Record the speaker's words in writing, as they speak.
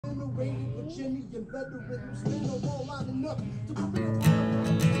Jimmy and veterans stand on wall lining up to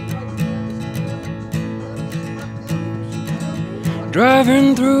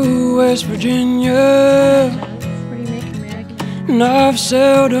driving through West Virginia, and I've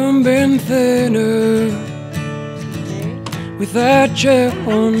seldom been thinner, with that chip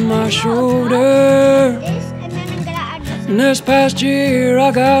on my shoulder. And this past year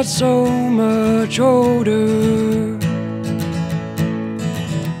I got so much older.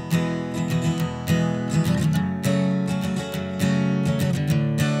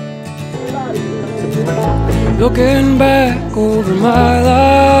 Looking back over my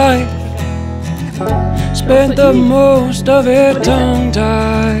life, spent the most of it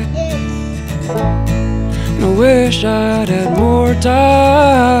tongue-tied, and I wish I'd had more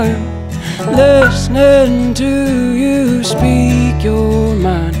time listening to you speak your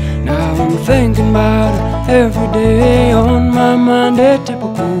mind. Now I'm thinking about it every day, on my mind a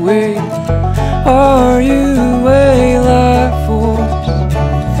typical way. Are you a life force?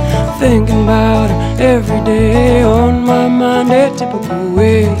 Thinking about it every day, on my mind a typical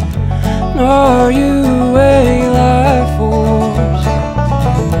way. Are you a life force?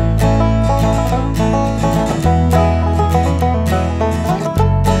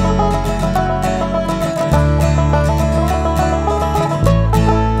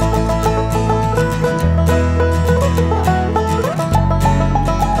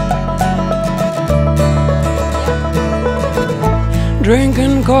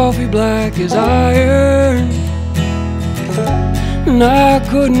 Drinking coffee black as iron, and I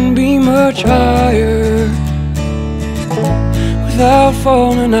couldn't be much higher without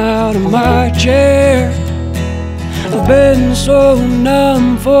falling out of my chair. I've been so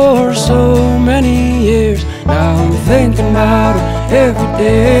numb for so many years. Now I'm thinking about it every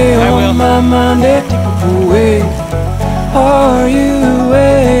day, on my mind a typical way. Are you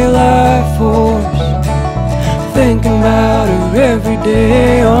a life force? Thinking about her every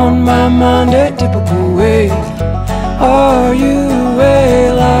day, on my mind a typical way. Are you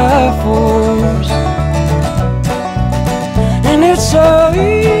a life force? And it's so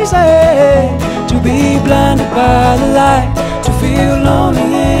easy to be blinded by the light, to feel lonely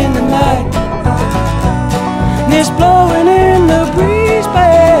in the night. And it's blowing in the breeze,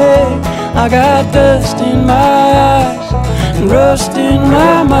 babe. I got dust in my eyes and rust in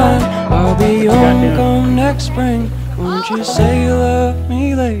my mind. I'll be home come next spring. Won't you say you love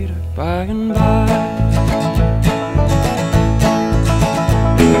me later, by and by?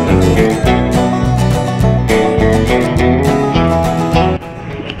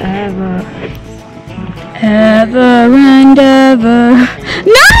 Ever and ever.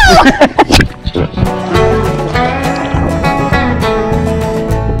 No!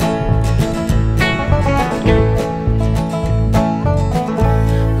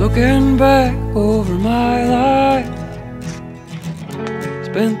 Looking back over my life,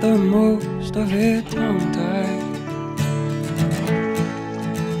 spent the most of it tongue-tied,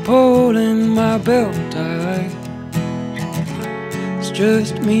 pulling my belt tight. It's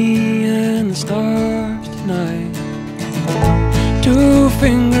just me and the stars tonight. 2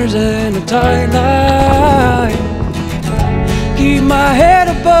 fingers and a tight line, keep my head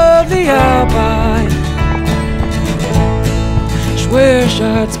above the alpine. Wish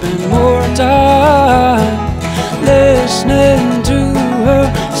I'd spend more time listening to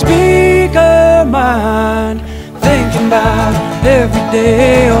her speak her mind. Thinking about every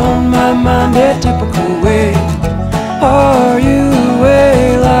day, on my mind a typical way. Are you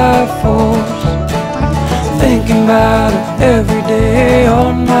a life force? Thinking about it every day,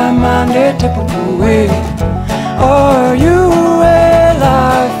 on my mind a typical way. Are you a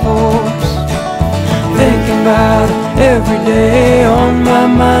life force? Thinking about it every day, on my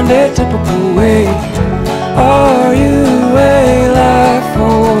mind a typical way. Are you a life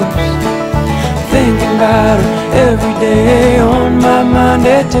force? Thinking about it every day, on my mind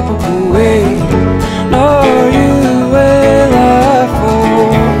a typical way. Are you a life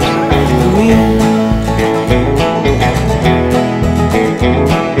force for me?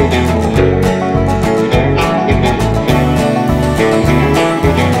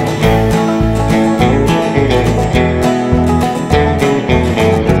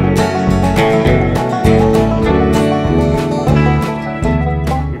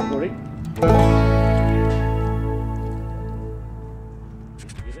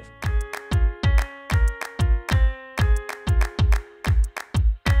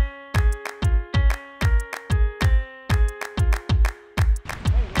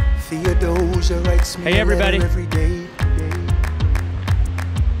 Theodosia writes me Hey, everybody. every day.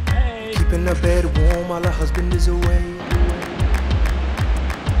 Hey. Keeping the bed warm while her husband is away.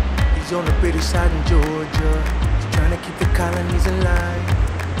 He's He's on the British side in Georgia, trying to keep the colonies in line.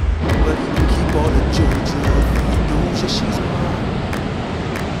 But he can keep all of Georgia, he knows that she's mine.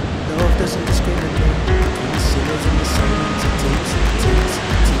 Love doesn't discriminate between the sinners and the saints. It takes, it takes,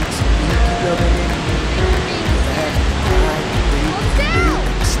 it takes. We keep loving it.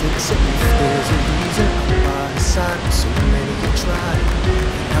 Mistakes, and if there's a reason I'm by his side, so many have tried,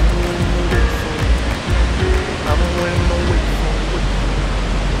 and I'm willing to wait for it. I'm willing to wait for it.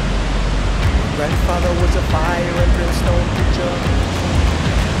 My grandfather was a fire and brimstone preacher.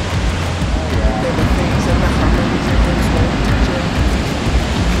 There were things in the harmonies and brimstone preacher.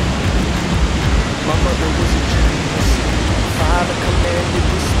 My mother was a genius. My father commanded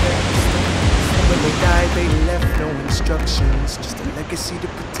respect. When they died, they left no instructions, just a legacy to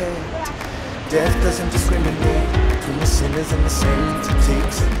protect. Death doesn't discriminate between the sinners and the saints. It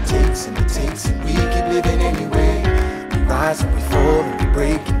takes and it takes and it takes, and we keep living anyway. We rise and we fall and we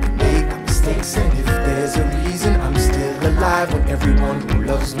break and we make our mistakes. And if there's a reason I'm still alive when everyone who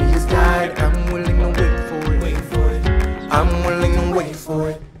loves me has died, I'm willing to wait for it. Wait for it. I'm willing to wait for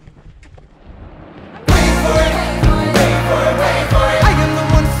it. Wait for it. Wait for it. Wait for it. I am the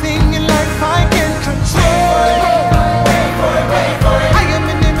one thing in life I can control. Wait for it. Wait for it. I am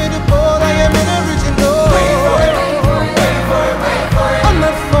inimitable. I am an original. Wait for it. Wait for it. Wait for it. I'm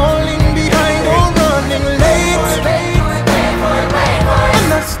not falling behind or running late. Wait for it. Wait for it. I'm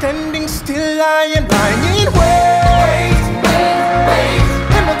not standing still. I am lying in wait. Wait.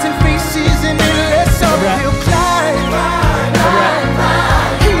 Hamilton faces an endless uphill climb.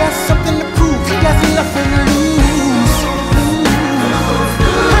 He has something to prove. He has nothing to lose.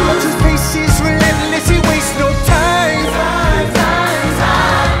 Hamilton's pace is relentless. He wastes no time.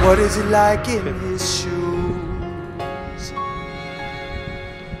 What is it like in his shoes?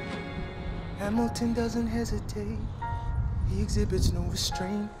 Hamilton doesn't hesitate. He exhibits no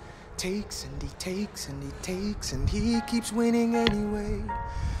restraint. Takes and he takes and he takes, and he keeps winning anyway.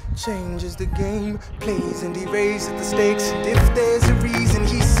 Changes the game, plays and he raises the stakes. And if there's a reason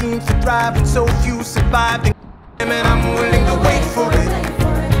he seems to thrive and so few survive, then I'm willing